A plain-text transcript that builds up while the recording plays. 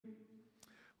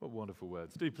What wonderful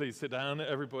words. Do please sit down,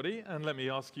 everybody, and let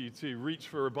me ask you to reach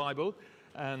for a Bible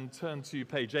and turn to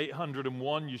page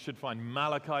 801. You should find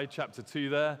Malachi chapter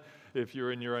 2 there if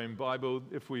you're in your own Bible.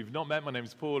 If we've not met, my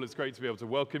name's Paul. It's great to be able to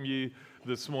welcome you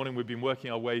this morning. We've been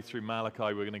working our way through Malachi.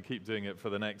 We're going to keep doing it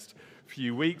for the next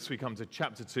few weeks. We come to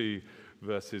chapter 2,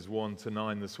 verses 1 to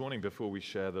 9 this morning before we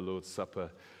share the Lord's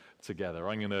Supper together.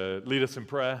 I'm going to lead us in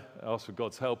prayer, ask for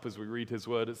God's help as we read his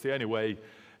word. It's the only way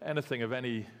anything of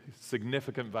any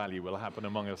significant value will happen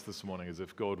among us this morning, as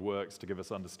if God works to give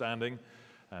us understanding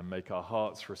and make our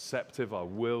hearts receptive, our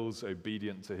wills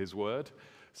obedient to his word.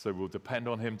 So we'll depend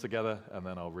on him together, and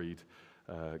then I'll read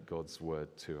God's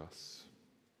word to us.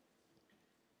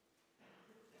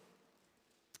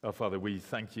 Our Father, we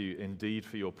thank you indeed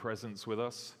for your presence with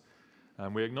us,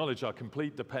 and we acknowledge our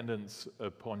complete dependence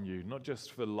upon you, not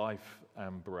just for life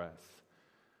and breath,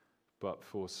 but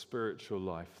for spiritual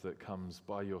life that comes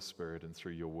by your Spirit and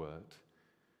through your word.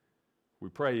 We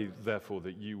pray, therefore,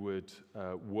 that you would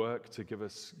work to give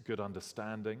us good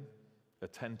understanding,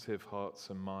 attentive hearts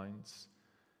and minds,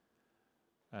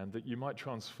 and that you might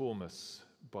transform us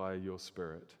by your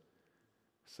Spirit,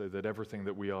 so that everything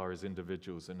that we are as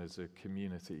individuals and as a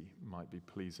community might be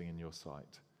pleasing in your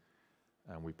sight.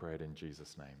 And we pray it in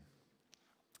Jesus' name.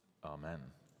 Amen.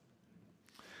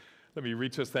 Let me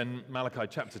read to us then Malachi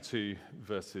chapter 2,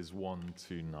 verses 1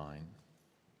 to 9.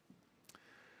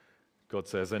 God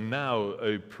says, "And now,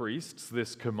 O priests,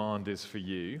 this command is for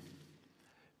you.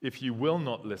 If you will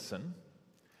not listen,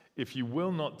 if you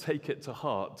will not take it to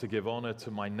heart to give honor to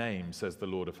my name, says the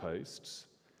Lord of hosts,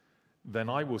 then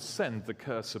I will send the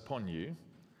curse upon you,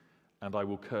 and I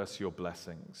will curse your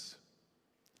blessings.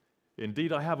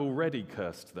 Indeed, I have already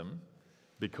cursed them,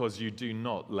 because you do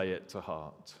not lay it to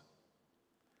heart.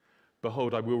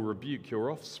 Behold, I will rebuke your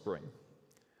offspring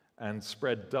and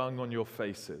spread dung on your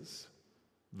faces,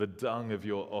 the dung of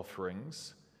your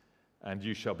offerings, and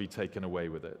you shall be taken away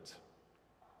with it.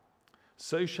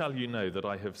 So shall you know that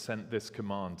I have sent this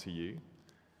command to you,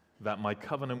 that my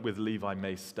covenant with Levi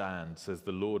may stand, says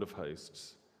the Lord of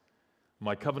hosts.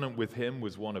 My covenant with him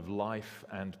was one of life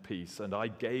and peace, and I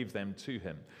gave them to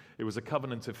him. It was a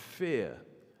covenant of fear,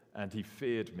 and he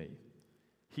feared me.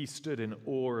 He stood in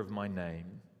awe of my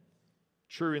name.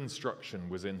 True instruction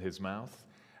was in his mouth,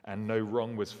 and no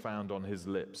wrong was found on his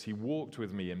lips. He walked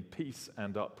with me in peace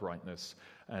and uprightness,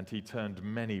 and he turned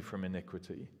many from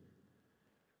iniquity.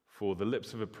 For the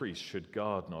lips of a priest should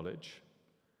guard knowledge,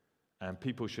 and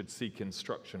people should seek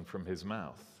instruction from his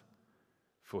mouth,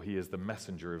 for he is the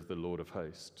messenger of the Lord of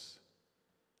hosts.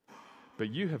 But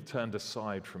you have turned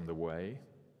aside from the way.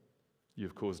 You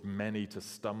have caused many to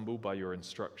stumble by your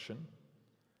instruction.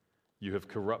 You have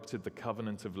corrupted the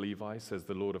covenant of Levi, says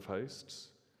the Lord of hosts.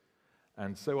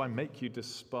 And so I make you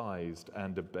despised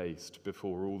and abased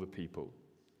before all the people,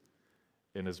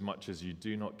 inasmuch as you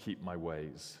do not keep my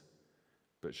ways,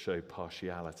 but show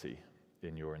partiality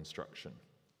in your instruction."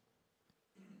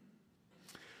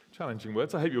 Challenging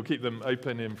words. I hope you'll keep them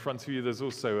open in front of you. There's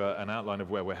also an outline of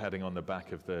where we're heading on the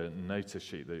back of the notice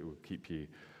sheet that will keep you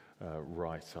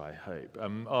right, I hope.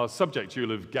 Our subject, you'll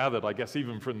have gathered, I guess,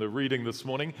 even from the reading this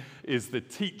morning, is the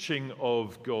teaching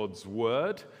of God's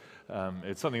word.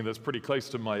 It's something that's pretty close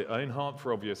to my own heart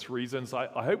for obvious reasons.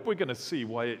 I hope we're going to see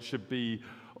why it should be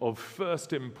of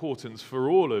first importance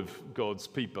for all of God's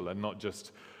people and not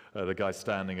just the guy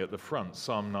standing at the front.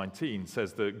 Psalm 19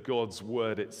 says that God's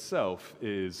word itself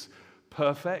is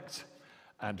perfect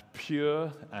and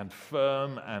pure and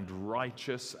firm and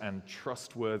righteous and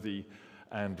trustworthy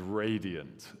and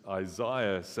radiant.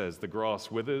 Isaiah says the grass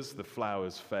withers, the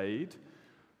flowers fade,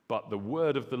 but the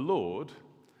word of the Lord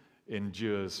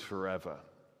endures forever.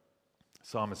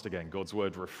 Psalmist again, God's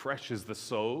word refreshes the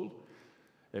soul.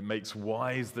 It makes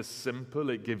wise the simple.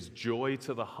 It gives joy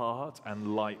to the heart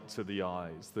and light to the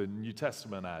eyes. The New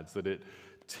Testament adds that it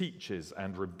teaches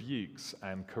and rebukes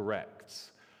and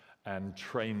corrects and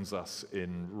trains us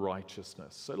in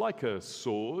righteousness. So like a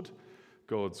sword,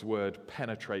 God's word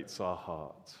penetrates our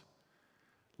heart.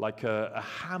 Like a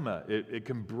hammer, it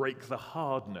can break the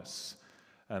hardness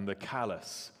and the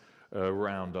callous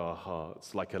around our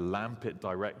hearts. Like a lamp, it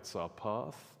directs our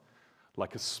path.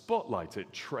 Like a spotlight,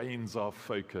 it trains our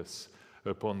focus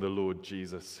upon the Lord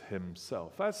Jesus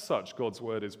himself. As such, God's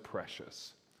word is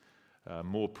precious.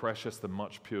 More precious than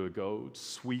much pure gold,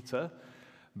 sweeter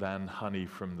than honey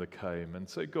from the comb. And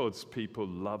so God's people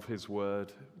love his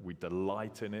word. We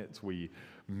delight in it. We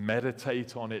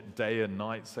meditate on it day and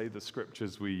night, say the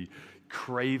scriptures. We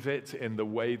crave it in the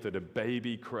way that a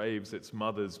baby craves its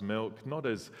mother's milk, not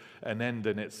as an end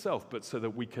in itself, but so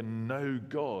that we can know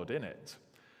God in it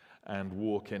and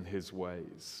walk in his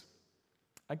ways.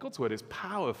 And God's word is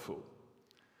powerful.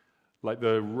 Like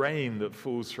the rain that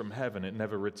falls from heaven, it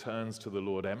never returns to the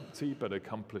Lord empty, but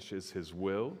accomplishes his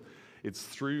will. It's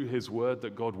through his word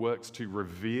that God works to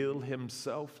reveal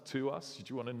himself to us. Do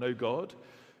you want to know God?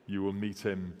 You will meet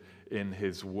him in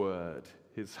his word.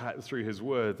 It's through his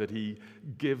word that he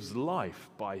gives life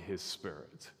by his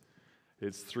Spirit.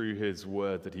 It's through his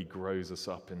word that he grows us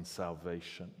up in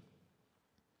salvation.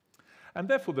 And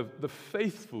therefore, the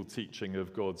faithful teaching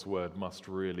of God's word must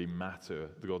really matter.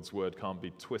 God's word can't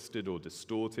be twisted or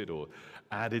distorted or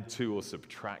added to or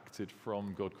subtracted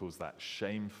from. God calls that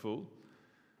shameful.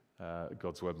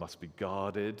 God's word must be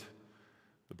guarded.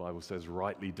 The Bible says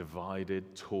rightly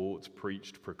divided, taught,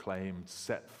 preached, proclaimed,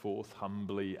 set forth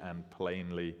humbly and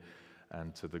plainly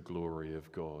and to the glory of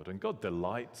God. And God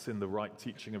delights in the right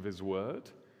teaching of his word.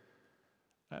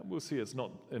 And we'll see it's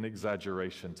not an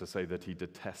exaggeration to say that he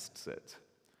detests it.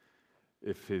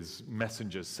 If his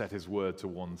messengers set his word to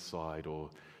one side or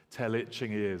tell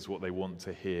itching ears what they want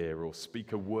to hear or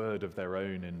speak a word of their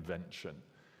own invention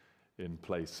in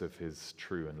place of his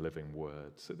true and living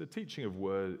word. So the teaching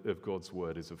of God's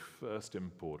word is of first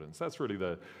importance. That's really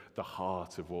the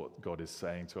heart of what God is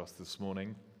saying to us this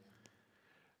morning.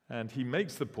 And he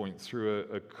makes the point through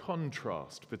a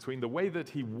contrast between the way that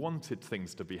he wanted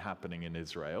things to be happening in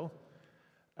Israel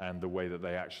and the way that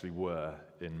they actually were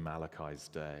in Malachi's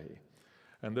day.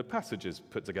 And the passage is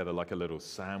put together like a little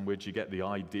sandwich. You get the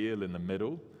ideal in the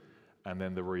middle and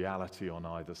then the reality on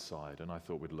either side. And I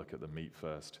thought we'd look at the meat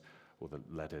first, or the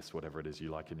lettuce, whatever it is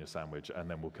you like in your sandwich,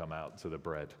 and then we'll come out to the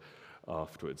bread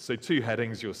afterwards. So 2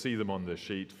 headings, you'll see them on the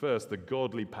sheet. First, the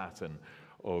godly pattern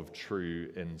of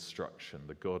true instruction,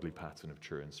 the godly pattern of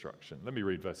true instruction. Let me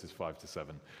read verses 5 to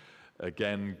 7.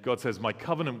 Again, God says, "My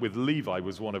covenant with Levi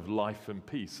was one of life and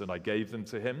peace, and I gave them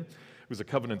to him. It was a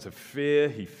covenant of fear.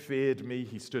 He feared me.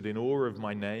 He stood in awe of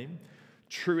my name.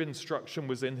 True instruction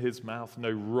was in his mouth. No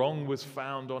wrong was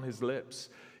found on his lips.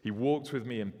 He walked with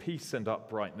me in peace and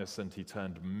uprightness, and he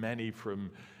turned many from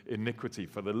iniquity.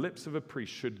 For the lips of a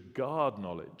priest should guard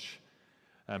knowledge,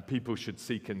 and people should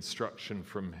seek instruction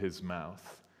from his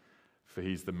mouth, for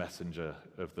he's the messenger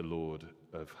of the Lord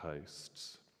of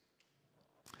hosts."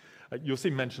 You'll see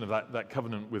mention of that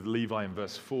covenant with Levi in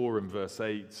verse 4 and verse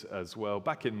 8 as well.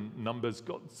 Back in Numbers,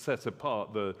 God set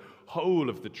apart the whole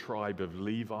of the tribe of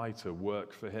Levi to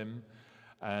work for him,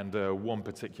 and one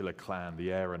particular clan, the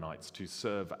Aaronites, to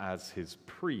serve as his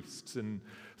priests. In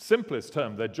simplest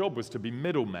terms, their job was to be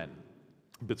middlemen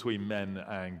between men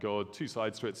and God, 2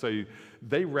 sides to it. So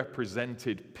they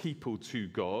represented people to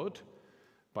God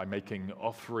by making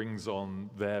offerings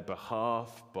on their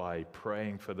behalf, by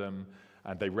praying for them,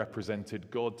 and they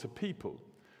represented God to people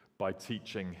by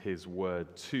teaching his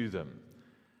word to them.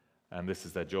 And this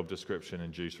is their job description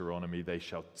in Deuteronomy. "They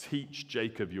shall teach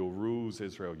Jacob your rules,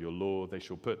 Israel your law. They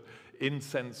shall put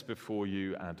incense before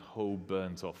you and whole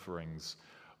burnt offerings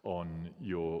on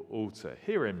your altar."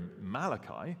 Here in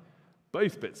Malachi,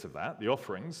 both bits of that, the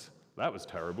offerings, that was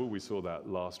terrible. We saw that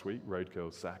last week,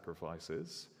 roadkill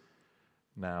sacrifices.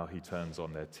 Now he turns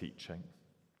on their teaching.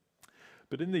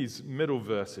 But in these middle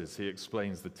verses, he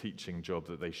explains the teaching job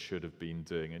that they should have been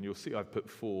doing. And you'll see I've put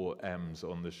 4 M's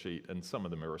on the sheet, and some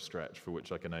of them are a stretch, for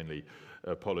which I can only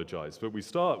apologize. But we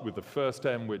start with the first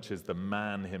M, which is the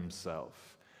man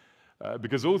himself.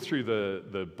 Because all through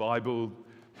the Bible,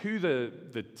 who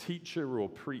the teacher or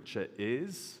preacher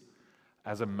is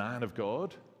as a man of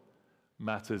God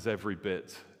matters every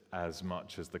bit as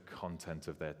much as the content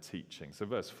of their teaching. So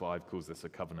verse 5 calls this a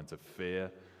covenant of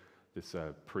fear. This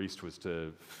priest was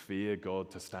to fear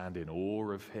God, to stand in awe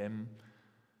of him.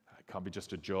 It can't be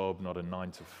just a job, not a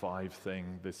 9-to-5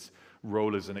 thing. This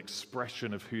role is an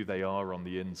expression of who they are on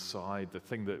the inside. The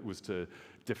thing that was to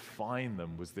define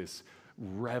them was this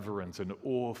reverent and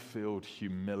awe-filled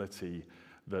humility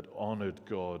that honored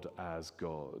God as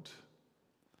God.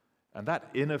 And that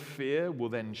inner fear will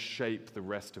then shape the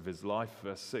rest of his life.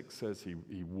 Verse 6 says,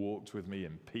 he walked with me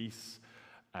in peace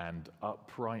and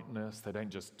uprightness. They don't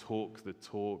just talk the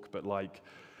talk, but like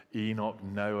Enoch,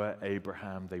 Noah,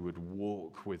 Abraham, they would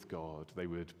walk with God. They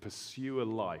would pursue a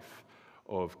life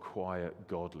of quiet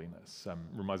godliness.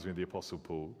 Reminds me of the Apostle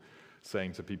Paul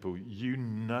saying to people, "You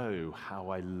know how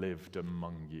I lived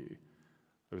among you.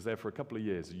 I was there for a couple of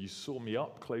years. You saw me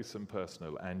up close and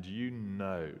personal, and you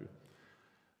know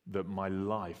that my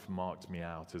life marked me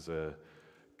out as a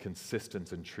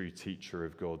consistent and true teacher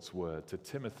of God's word." To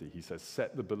Timothy, he says,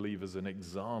 "Set the believers an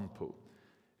example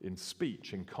in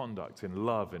speech, in conduct, in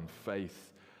love, in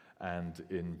faith, and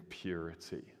in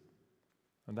purity."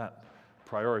 And that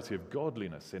priority of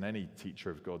godliness in any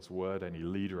teacher of God's word, any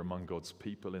leader among God's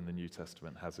people in the New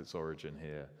Testament, has its origin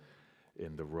here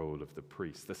in the role of the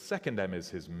priest. The second M is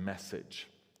his message.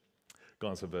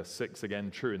 Glance at verse 6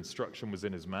 again. True instruction was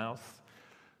in his mouth.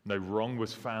 No wrong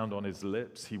was found on his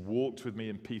lips. He walked with me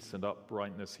in peace and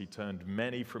uprightness. He turned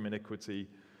many from iniquity.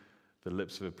 The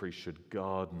lips of a priest should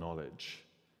guard knowledge.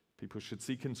 People should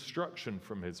seek instruction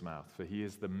from his mouth, for he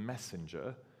is the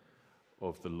messenger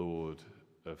of the Lord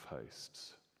of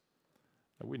hosts.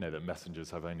 Now, we know that messengers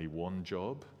have only one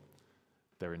job.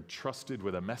 They're entrusted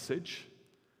with a message,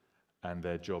 and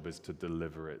their job is to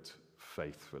deliver it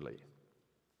faithfully.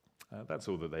 That's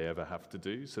all that they ever have to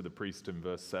do. So the priest in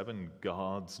verse 7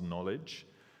 guards knowledge.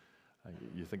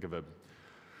 You think of a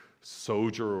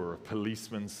soldier or a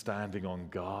policeman standing on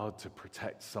guard to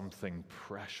protect something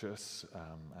precious,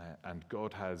 and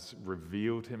God has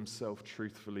revealed himself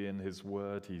truthfully in his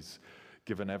word. He's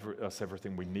given us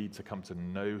everything we need to come to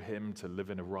know him, to live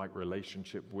in a right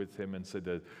relationship with him. And so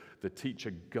the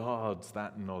teacher guards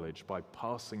that knowledge by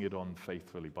passing it on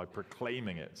faithfully, by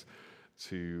proclaiming it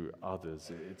to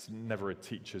others. It's never a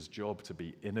teacher's job to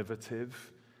be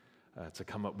innovative, to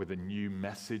come up with a new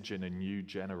message in a new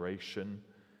generation.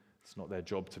 It's not their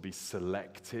job to be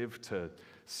selective, to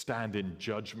stand in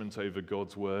judgment over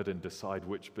God's word and decide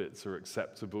which bits are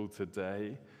acceptable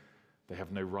today. They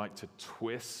have no right to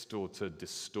twist or to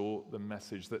distort the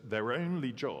message. That their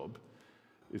only job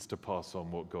is to pass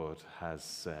on what God has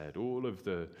said. All of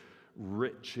the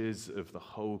riches of the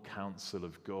whole counsel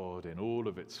of God in all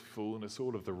of its fullness,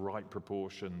 all of the right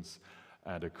proportions,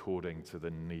 and according to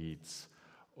the needs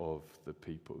of the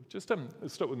people. Just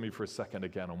stop with me for a second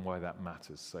again on why that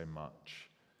matters so much.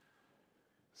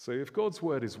 So if God's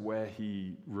word is where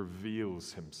he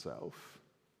reveals himself,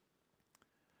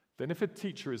 then if a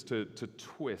teacher is to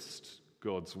twist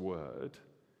God's word,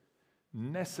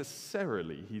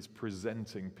 necessarily he's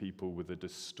presenting people with a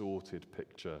distorted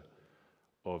picture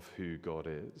of who God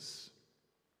is.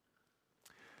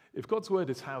 If God's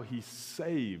word is how he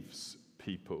saves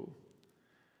people,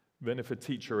 then if a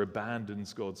teacher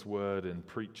abandons God's word and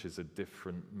preaches a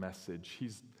different message,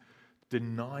 he's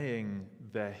denying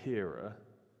their hearer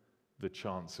the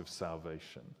chance of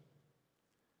salvation.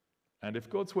 And if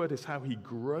God's word is how he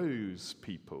grows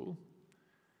people,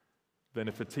 then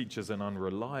if a teacher's an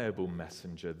unreliable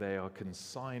messenger, they are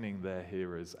consigning their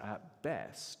hearers at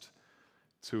best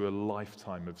to a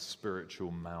lifetime of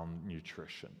spiritual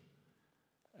malnutrition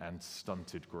and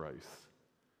stunted growth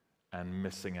and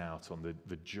missing out on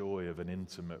the joy of an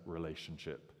intimate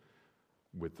relationship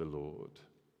with the Lord.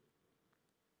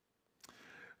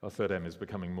 Our third M is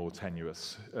becoming more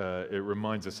tenuous. It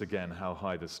reminds us again how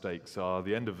high the stakes are.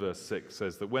 The end of verse 6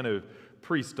 says that when a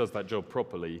priest does that job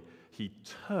properly, he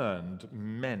turned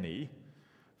many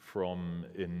from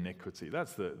iniquity.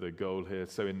 That's the goal here.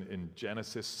 So in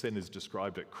Genesis, sin is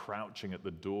described as crouching at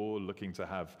the door, looking to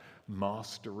have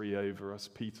mastery over us.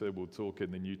 Peter will talk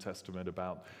in the New Testament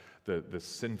about the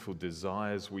sinful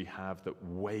desires we have that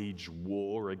wage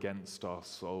war against our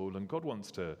soul. And God wants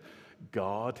to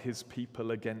guard his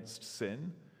people against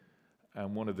sin.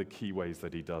 And one of the key ways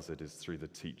that he does it is through the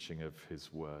teaching of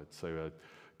his word. So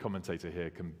a commentator here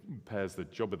compares the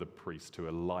job of the priest to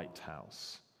a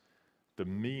lighthouse, the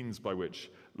means by which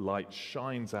light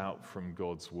shines out from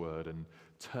God's word and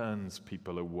turns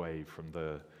people away from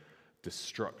the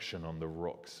destruction on the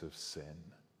rocks of sin.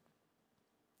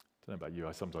 I don't know about you,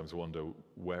 I sometimes wonder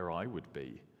where I would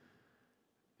be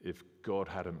if God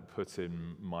hadn't put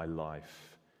in my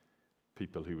life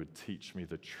people who would teach me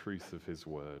the truth of his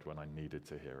word when I needed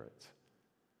to hear it.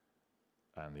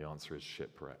 And the answer is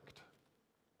shipwrecked.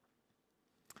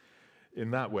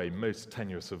 In that way, most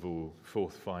tenuous of all,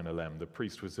 fourth final M, the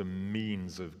priest was a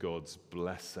means of God's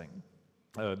blessing.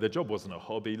 Their job wasn't a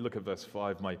hobby. Look at verse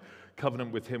 5. My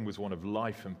covenant with him was one of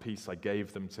life and peace. I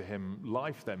gave them to him.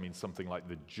 Life there means something like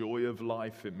the joy of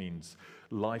life. It means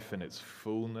life in its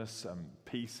fullness.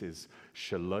 Peace is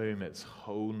shalom, its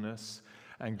wholeness.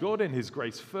 And God in his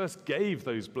grace first gave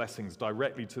those blessings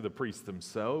directly to the priests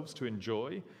themselves to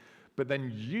enjoy, but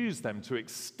then used them to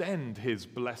extend his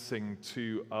blessing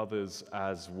to others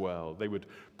as well. They would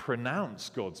pronounce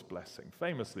God's blessing.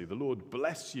 Famously, the Lord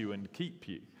bless you and keep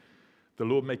you. The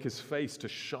Lord make his face to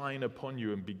shine upon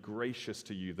you and be gracious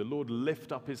to you. The Lord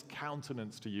lift up his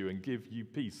countenance to you and give you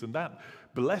peace. And that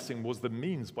blessing was the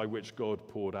means by which God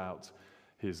poured out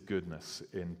his goodness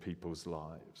in people's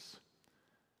lives.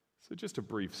 So just a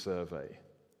brief survey.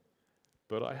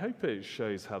 But I hope it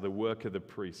shows how the work of the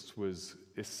priests was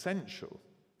essential,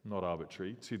 not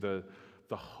arbitrary, to the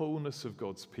wholeness of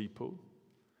God's people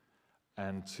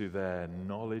and to their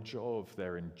knowledge of,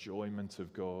 their enjoyment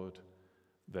of God,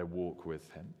 their walk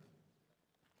with him.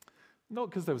 Not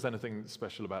because there was anything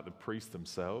special about the priests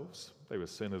themselves. They were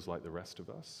sinners like the rest of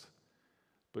us.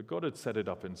 But God had set it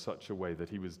up in such a way that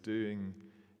he was doing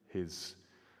his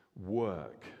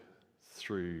work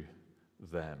through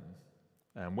them.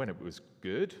 And when it was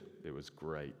good, it was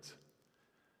great.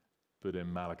 But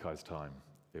in Malachi's time,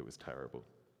 it was terrible.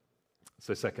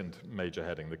 So second major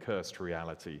heading, the cursed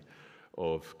reality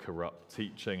of corrupt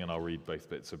teaching. And I'll read both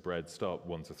bits of bread, start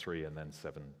 1-3 and then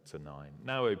 7-9.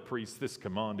 Now, O priest, this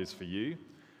command is for you.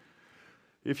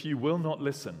 If you will not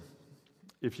listen,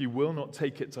 if you will not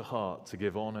take it to heart to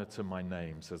give honor to my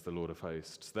name, says the Lord of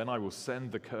hosts, then I will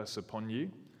send the curse upon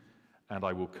you, and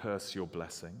I will curse your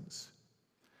blessings.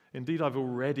 Indeed, I've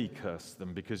already cursed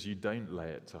them because you don't lay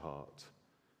it to heart.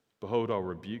 Behold, I'll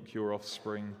rebuke your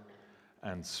offspring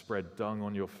and spread dung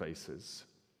on your faces,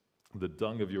 the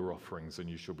dung of your offerings, and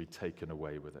you shall be taken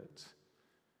away with it.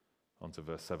 On to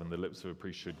verse 7, the lips of a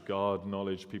priest should guard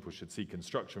knowledge, people should seek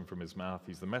instruction from his mouth.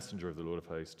 He's the messenger of the Lord of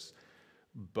hosts.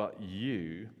 But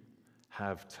you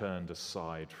have turned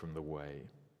aside from the way.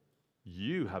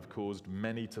 You have caused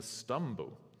many to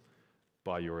stumble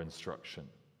by your instruction.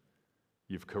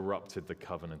 You've corrupted the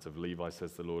covenant of Levi,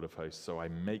 says the Lord of hosts, so I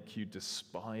make you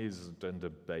despised and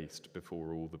abased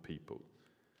before all the people,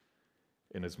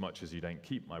 inasmuch as you don't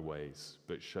keep my ways,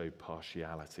 but show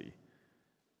partiality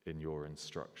in your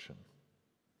instruction.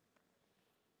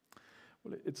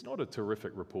 Well, it's not a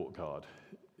terrific report card,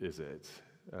 is it?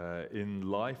 In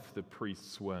life, the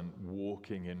priests weren't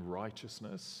walking in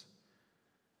righteousness.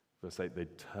 Verse 8, they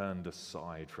turned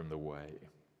aside from the way.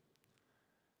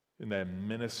 In their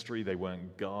ministry, they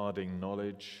weren't guarding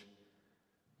knowledge.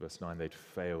 Verse 9, they'd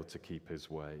failed to keep his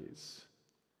ways.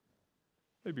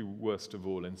 Maybe worst of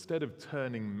all, instead of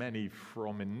turning many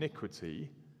from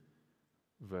iniquity,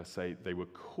 verse 8, they were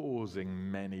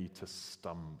causing many to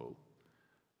stumble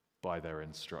by their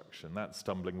instruction. That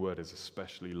stumbling word is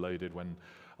especially loaded when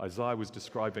Isaiah was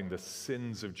describing the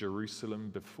sins of Jerusalem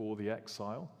before the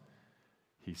exile.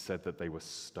 He said that they were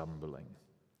stumbling.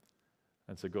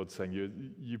 And so God's saying,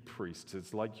 you priests,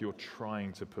 it's like you're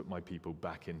trying to put my people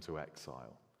back into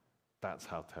exile. That's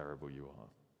how terrible you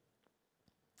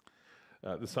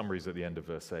are. The summary is at the end of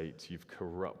verse 8. You've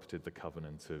corrupted the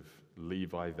covenant of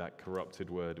Levi, that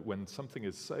corrupted word, when something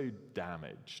is so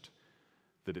damaged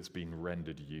that it's been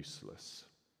rendered useless.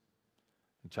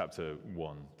 In chapter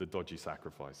 1, the dodgy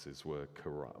sacrifices were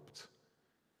corrupt.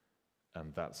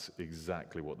 And that's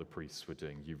exactly what the priests were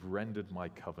doing. You've rendered my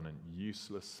covenant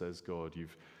useless, says God.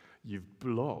 You've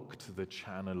blocked the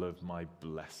channel of my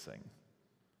blessing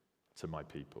to my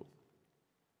people.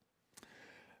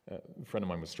 A friend of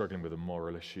mine was struggling with a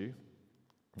moral issue.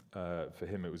 For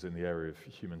him, it was in the area of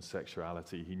human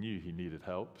sexuality. He knew he needed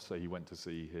help, so he went to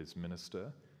see his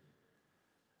minister.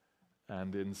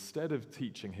 And instead of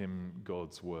teaching him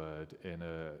God's word in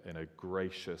a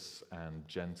gracious and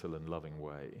gentle and loving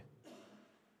way,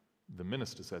 the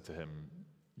minister said to him,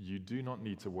 you do not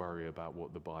need to worry about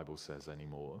what the Bible says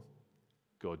anymore.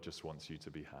 God just wants you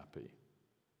to be happy.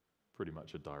 Pretty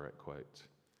much a direct quote.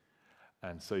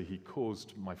 And so he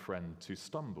caused my friend to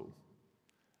stumble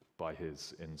by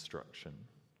his instruction.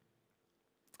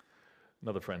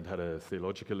 Another friend had a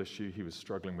theological issue. He was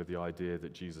struggling with the idea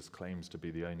that Jesus claims to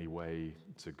be the only way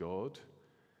to God.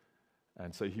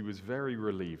 And so he was very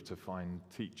relieved to find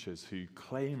teachers who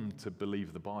claimed to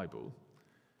believe the Bible,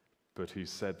 but who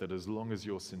said that as long as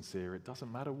you're sincere, it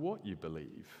doesn't matter what you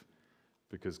believe,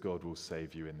 because God will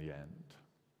save you in the end.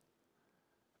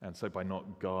 And so by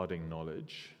not guarding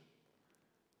knowledge,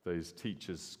 those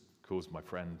teachers caused my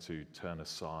friend to turn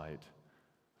aside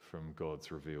from God's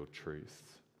revealed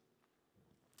truth.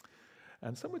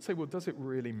 And some would say, well, does it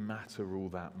really matter all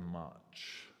that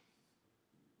much?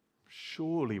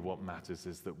 Surely what matters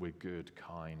is that we're good,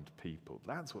 kind people.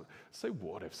 So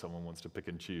what if someone wants to pick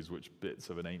and choose which bits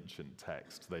of an ancient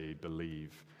text they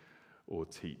believe or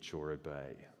teach or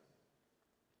obey?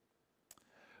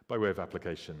 By way of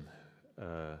application,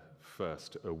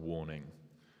 first, a warning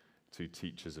to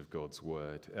teachers of God's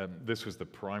word. This was the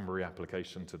primary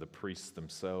application to the priests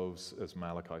themselves, as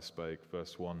Malachi spoke.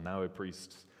 Verse 1, now, O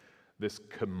priests, this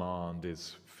command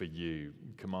is for you.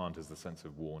 Command has the sense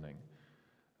of warning.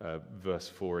 Verse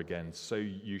 4 again, so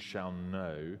you shall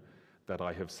know that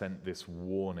I have sent this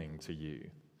warning to you,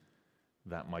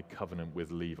 that my covenant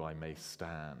with Levi may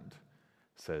stand,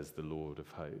 says the Lord of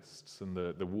hosts. And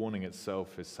the warning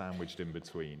itself is sandwiched in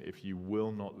between. If you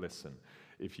will not listen,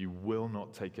 if you will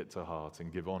not take it to heart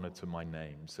and give honor to my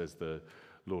name, says the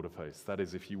Lord of hosts. That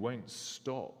is, if you won't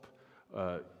stop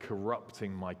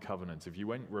corrupting my covenant, if you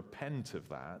won't repent of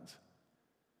that,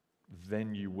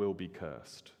 then you will be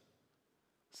cursed,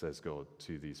 says God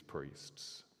to these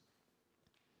priests.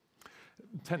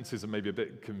 tenses are maybe a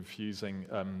bit confusing.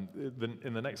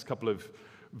 In the next couple of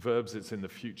verbs, it's in the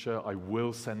future. I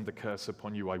will send the curse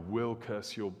upon you. I will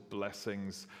curse your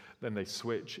blessings. Then they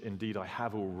switch. Indeed, I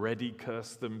have already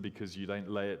cursed them because you don't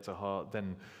lay it to heart.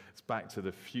 Then it's back to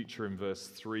the future in verse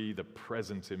 3, the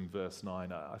present in verse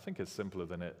 9. I think it's simpler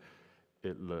than it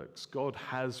looks. God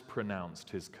has pronounced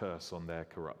his curse on their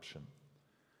corruption.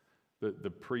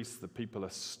 The priests, the people are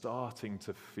starting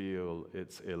to feel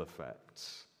its ill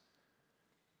effects.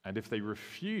 And if they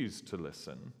refuse to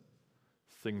listen,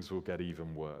 things will get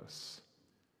even worse.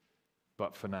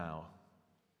 But for now,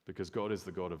 because God is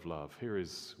the God of love, here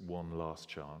is one last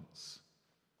chance.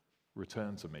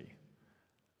 Return to me,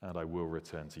 and I will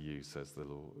return to you, says the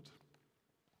Lord.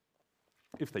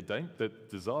 If they don't, the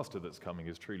disaster that's coming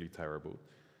is truly terrible.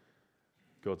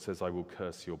 God says, I will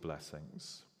curse your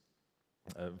blessings.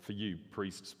 For you,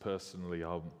 priests, personally,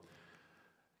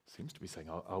 seems to be saying,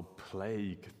 I'll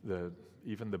plague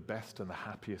even the best and the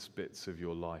happiest bits of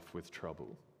your life with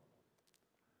trouble.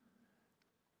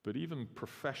 But even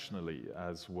professionally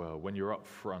as well, when you're up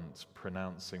front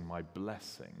pronouncing my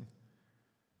blessing,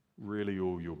 really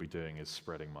all you'll be doing is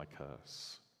spreading my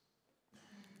curse.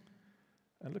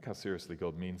 And look how seriously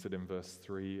God means it in verse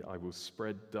 3. I will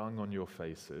spread dung on your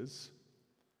faces,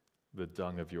 the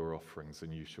dung of your offerings,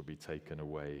 and you shall be taken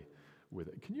away with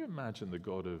it. Can you imagine the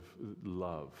God of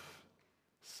love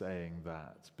saying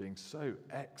that, being so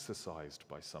exercised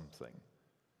by something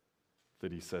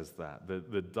that he says that?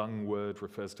 The dung word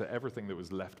refers to everything that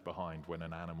was left behind when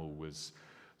an animal was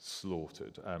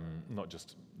slaughtered, not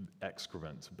just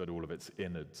excrement, but all of its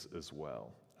innards as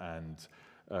well. And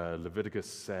Leviticus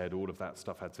said all of that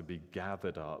stuff had to be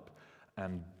gathered up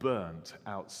and burnt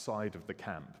outside of the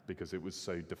camp because it was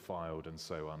so defiled and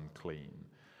so unclean.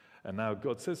 And now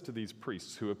God says to these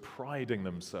priests who are priding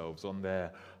themselves on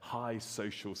their high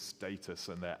social status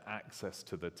and their access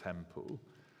to the temple,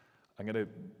 I'm going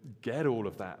to get all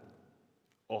of that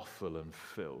offal and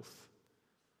filth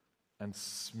and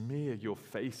smear your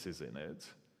faces in it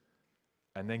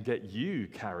and then get you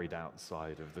carried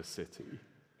outside of the city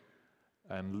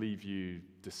and leave you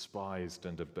despised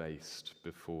and abased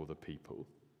before the people,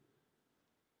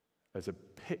 as a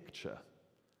picture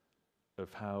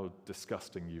of how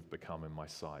disgusting you've become in my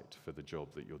sight for the job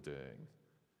that you're doing,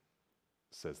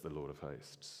 says the Lord of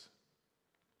hosts.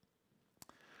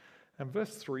 And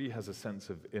verse 3 has a sense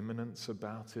of imminence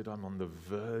about it. I'm on the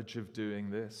verge of doing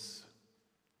this.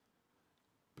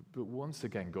 But once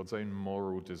again, God's own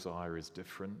moral desire is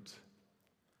different.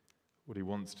 What he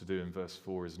wants to do in verse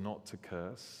 4 is not to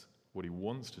curse. What he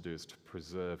wants to do is to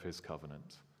preserve his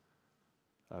covenant.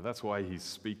 That's why he's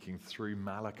speaking through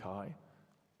Malachi.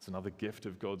 It's another gift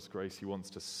of God's grace. He wants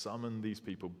to summon these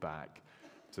people back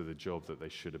to the job that they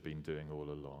should have been doing all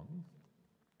along.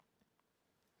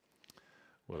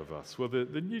 What of us? Well,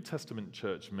 the New Testament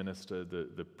church minister,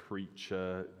 the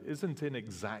preacher, isn't in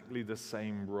exactly the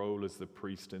same role as the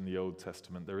priest in the Old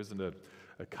Testament. There isn't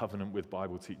a covenant with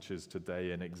Bible teachers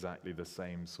today in exactly the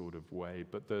same sort of way.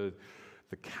 But the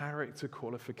character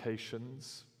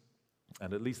qualifications,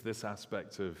 and at least this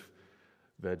aspect of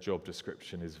their job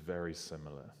description, is very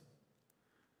similar.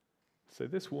 So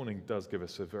this warning does give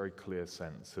us a very clear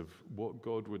sense of what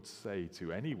God would say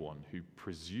to anyone who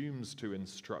presumes to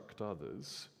instruct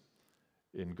others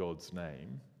in God's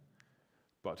name,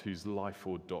 but whose life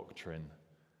or doctrine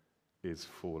is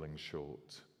falling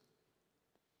short.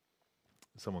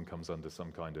 Someone comes under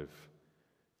some kind of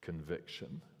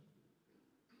conviction.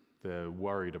 They're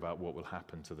worried about what will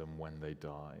happen to them when they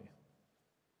die.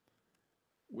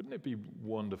 Wouldn't it be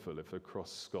wonderful if across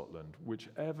Scotland,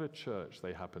 whichever church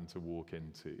they happen to walk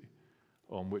into,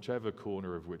 on whichever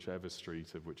corner of whichever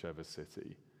street of whichever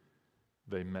city,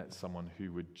 they met someone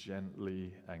who would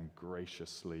gently and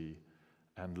graciously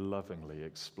and lovingly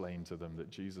explain to them that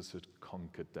Jesus had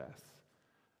conquered death,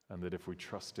 and that if we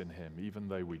trust in him, even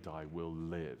though we die, we'll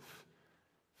live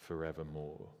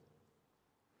forevermore.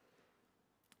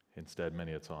 Instead,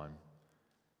 many a time,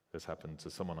 this happened to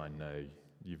someone I know.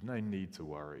 You've no need to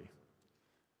worry.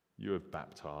 You are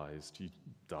baptized, you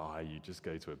die, you just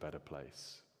go to a better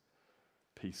place.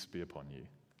 Peace be upon you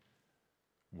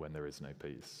when there is no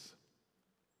peace.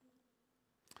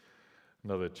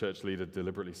 Another church leader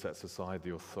deliberately sets aside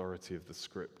the authority of the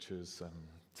scriptures and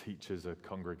teaches a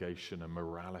congregation a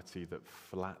morality that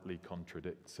flatly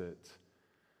contradicts it.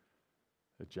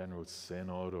 A general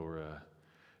synod or a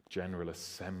general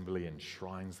assembly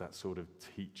enshrines that sort of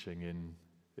teaching in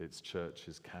its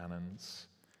church's canons.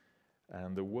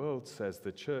 And the world says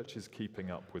the church is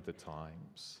keeping up with the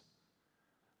times.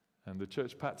 And the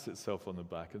church pats itself on the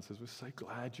back and says, we're so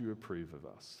glad you approve of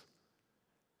us.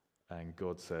 And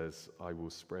God says, I will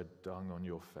spread dung on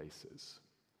your faces,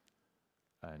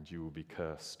 and you will be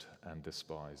cursed and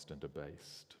despised and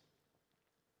debased.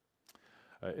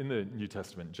 In the New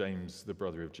Testament, James, the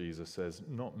brother of Jesus, says,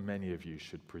 not many of you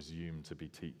should presume to be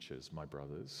teachers, my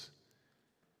brothers,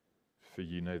 for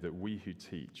you know that we who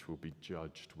teach will be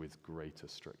judged with greater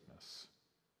strictness.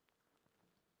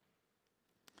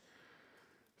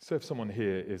 So if someone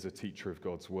here is a teacher of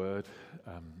God's word,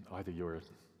 either you're a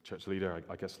church leader,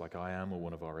 I guess like I am, or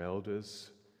one of our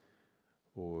elders,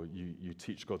 or you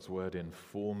teach God's word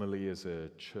informally as a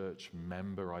church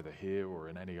member, either here or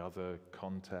in any other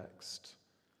context.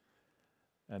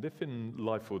 And if in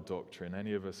life or doctrine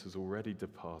any of us has already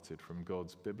departed from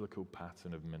God's biblical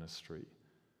pattern of ministry,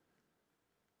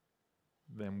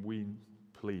 then we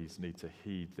please need to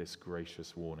heed this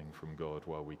gracious warning from God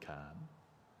while we can.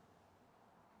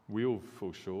 We all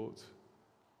fall short.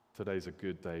 Today's a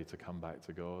good day to come back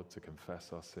to God, to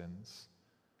confess our sins,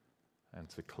 and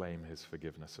to claim his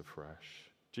forgiveness afresh.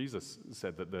 Jesus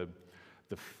said that the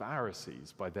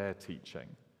Pharisees, by their teaching,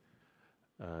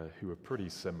 who were pretty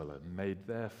similar, made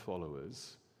their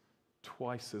followers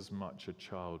twice as much a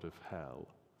child of hell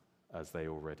as they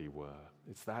already were.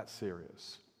 It's that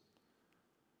serious.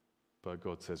 But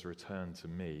God says, return to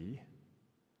me,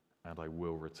 and I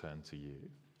will return to you.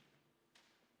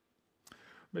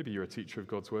 Maybe you're a teacher of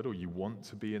God's word, or you want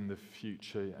to be in the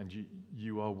future, and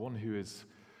you are one who is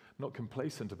not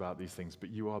complacent about these things,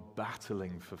 but you are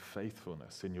battling for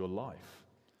faithfulness in your life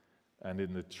and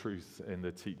in the truth, in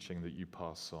the teaching that you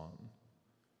pass on.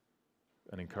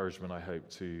 An encouragement, I hope,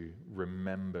 to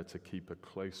remember to keep a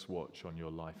close watch on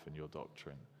your life and your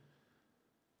doctrine.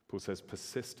 Paul says,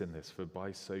 persist in this, for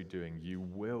by so doing you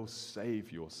will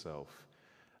save yourself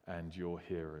and your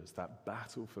hearers. That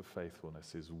battle for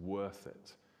faithfulness is worth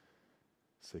it.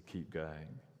 So keep going.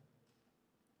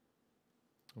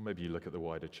 Or maybe you look at the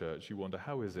wider church, you wonder,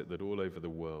 how is it that all over the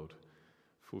world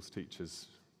false teachers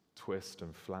twist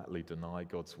and flatly deny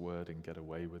God's word and get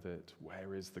away with it?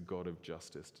 Where is the God of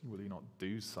justice? Will he not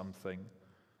do something?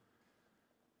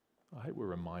 I hope we're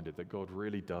reminded that God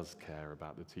really does care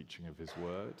about the teaching of his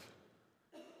word,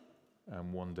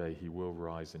 and one day he will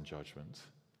rise in judgment.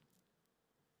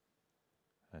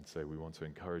 And so we want to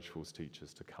encourage false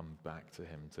teachers to come back to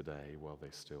him today while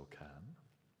they still can.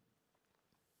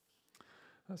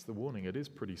 That's the warning. It is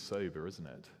pretty sober, isn't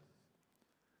it?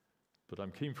 But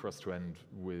I'm keen for us to end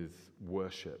with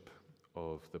worship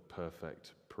of the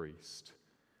perfect priest,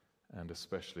 and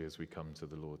especially as we come to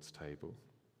the Lord's table.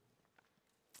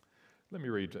 Let me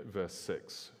read verse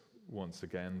 6 once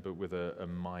again, but with a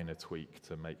minor tweak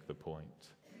to make the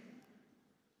point.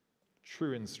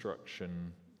 True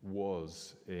instruction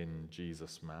was in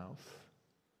Jesus' mouth,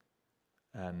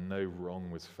 and no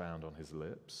wrong was found on his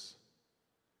lips.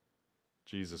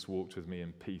 Jesus walked with me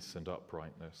in peace and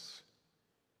uprightness,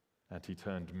 and he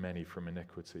turned many from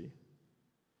iniquity.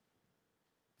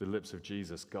 The lips of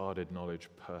Jesus guarded knowledge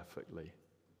perfectly,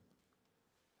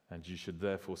 and you should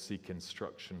therefore seek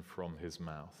instruction from his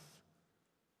mouth,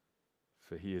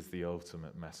 for he is the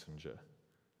ultimate messenger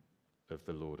of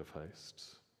the Lord of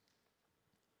hosts.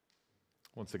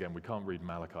 Once again, we can't read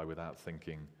Malachi without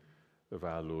thinking of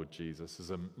our Lord Jesus. As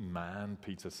a man,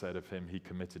 Peter said of him, he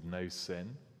committed no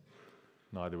sin.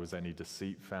 Neither was any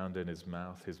deceit found in his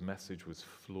mouth. His message was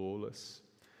flawless.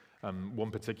 One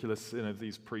particular sin of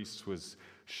these priests was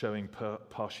showing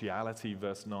partiality.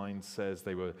 Verse 9 says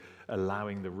they were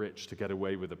allowing the rich to get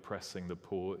away with oppressing the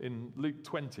poor. In Luke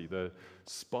 20, the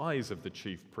spies of the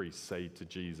chief priests say to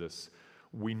Jesus,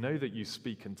 "We know that you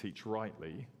speak and teach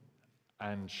rightly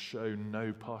and show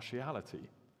no partiality,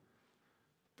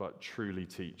 but truly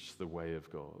teach the way of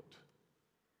God."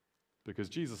 Because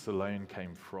Jesus alone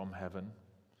came from heaven.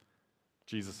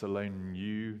 Jesus alone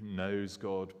knows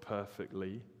God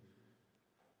perfectly.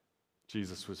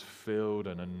 Jesus was filled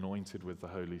and anointed with the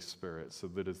Holy Spirit, so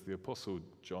that, as the Apostle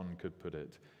John could put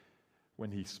it,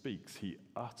 when he speaks, he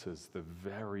utters the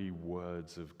very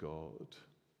words of God.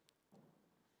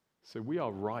 So we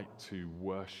are right to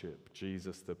worship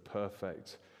Jesus, the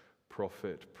perfect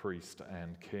prophet, priest,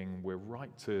 and king. We're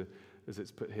right to, as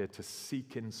it's put here, to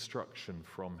seek instruction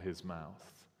from his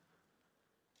mouth.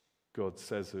 God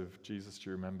says of Jesus, do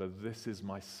you remember, "This is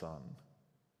my son.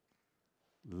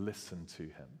 Listen to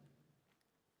him."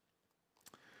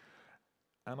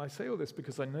 And I say all this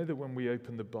because I know that when we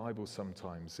open the Bible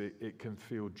sometimes, it can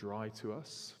feel dry to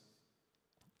us.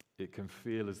 It can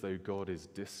feel as though God is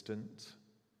distant.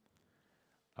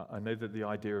 I know that the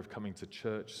idea of coming to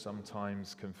church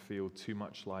sometimes can feel too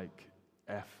much like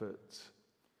effort.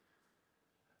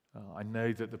 I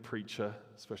know that the preacher,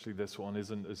 especially this one,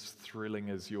 isn't as thrilling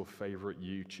as your favorite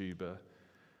YouTuber,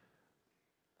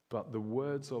 but the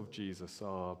words of Jesus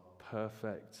are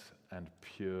perfect and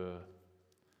pure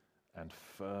and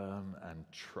firm and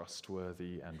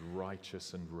trustworthy and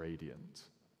righteous and radiant.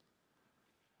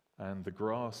 And the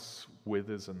grass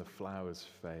withers and the flowers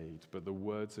fade, but the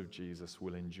words of Jesus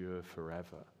will endure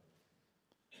forever.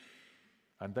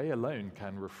 And they alone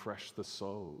can refresh the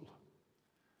soul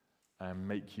and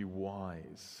make you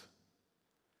wise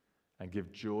and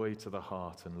give joy to the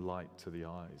heart and light to the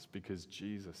eyes, because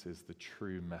Jesus is the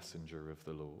true messenger of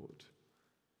the Lord.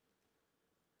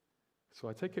 So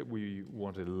I take it we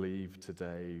want to leave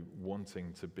today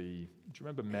wanting to be, do you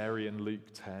remember Mary in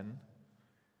Luke 10?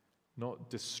 Not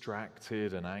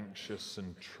distracted and anxious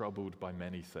and troubled by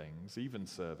many things, even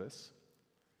service,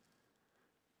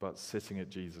 but sitting at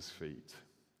Jesus' feet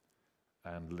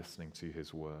and listening to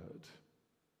his word.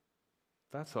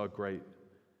 That's our great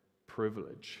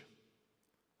privilege.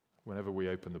 Whenever we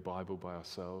open the Bible by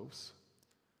ourselves,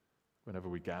 whenever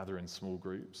we gather in small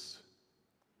groups,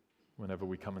 whenever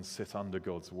we come and sit under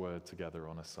God's word together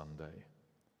on a Sunday.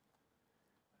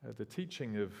 The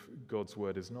teaching of God's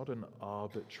word is not an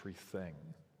arbitrary thing.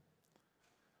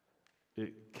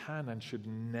 It can and should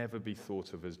never be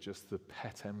thought of as just the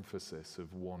pet emphasis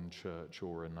of one church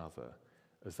or another,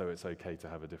 as though it's okay to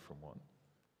have a different one.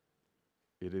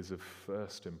 It is of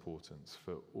first importance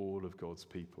for all of God's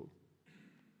people,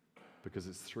 because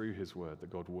it's through his word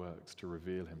that God works to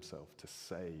reveal himself, to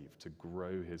save, to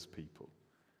grow his people.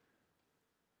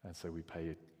 And so we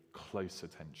pay close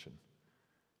attention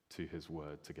to his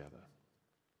word together.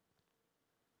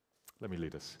 Let me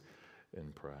lead us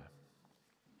in prayer.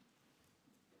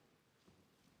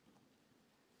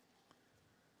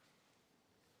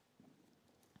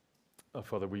 Oh,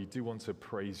 Father, we do want to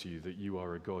praise you that you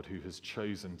are a God who has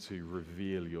chosen to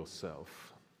reveal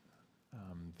yourself,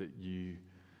 that you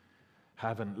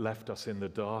haven't left us in the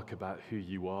dark about who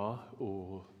you are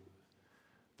or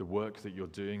the work that you're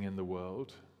doing in the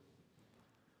world,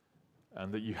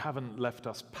 and that you haven't left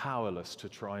us powerless to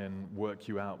try and work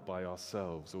you out by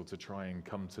ourselves or to try and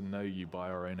come to know you by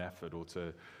our own effort or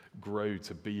to grow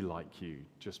to be like you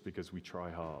just because we try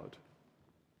hard.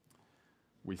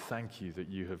 We thank you that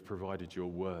you have provided your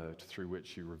word through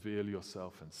which you reveal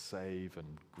yourself and save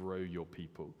and grow your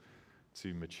people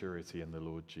to maturity in the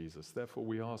Lord Jesus. Therefore,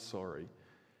 we are sorry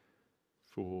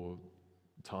for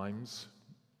times,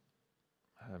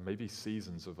 maybe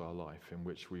seasons of our life in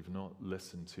which we've not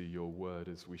listened to your word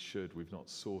as we should. We've not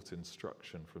sought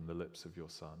instruction from the lips of your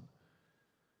Son.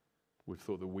 We've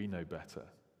thought that we know better,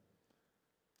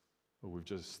 or we've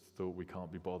just thought we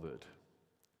can't be bothered.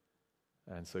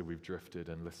 And so we've drifted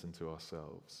and listened to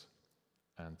ourselves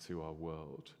and to our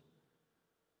world.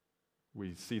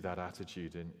 We see that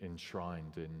attitude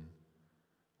enshrined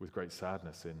with great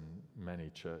sadness in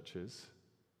many churches.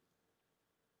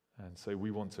 And so we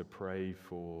want to pray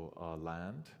for our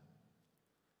land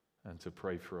and to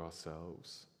pray for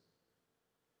ourselves.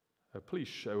 Please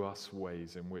show us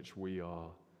ways in which we are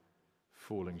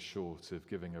falling short of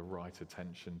giving a right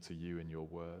attention to you and your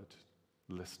word,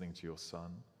 listening to your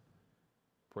Son.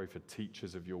 Pray for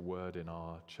teachers of your word in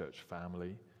our church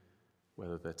family,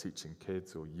 whether they're teaching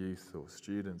kids or youth or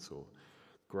students or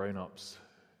grown-ups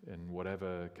in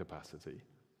whatever capacity.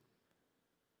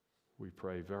 We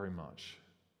pray very much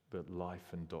that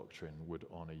life and doctrine would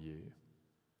honor you.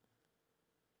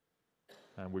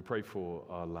 And we pray for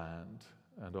our land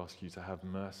and ask you to have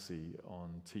mercy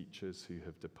on teachers who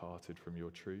have departed from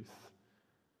your truth,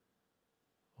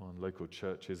 on local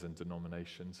churches and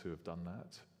denominations who have done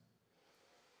that.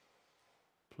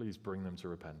 Please bring them to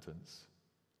repentance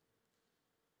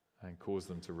and cause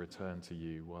them to return to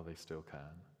you while they still can.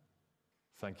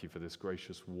 Thank you for this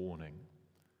gracious warning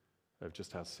of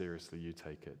just how seriously you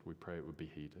take it. We pray it would be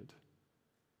heeded.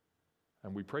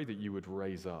 And we pray that you would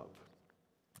raise up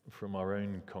from our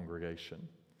own congregation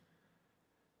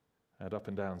and up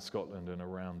and down Scotland and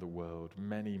around the world,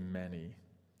 many, many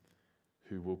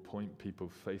who will point people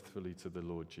faithfully to the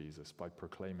Lord Jesus by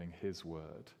proclaiming his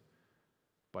word,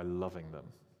 by loving them,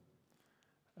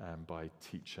 and by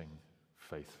teaching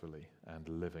faithfully and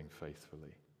living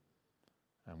faithfully.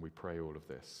 And we pray all of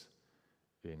this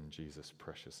in Jesus'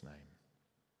 precious name.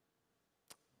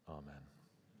 Amen.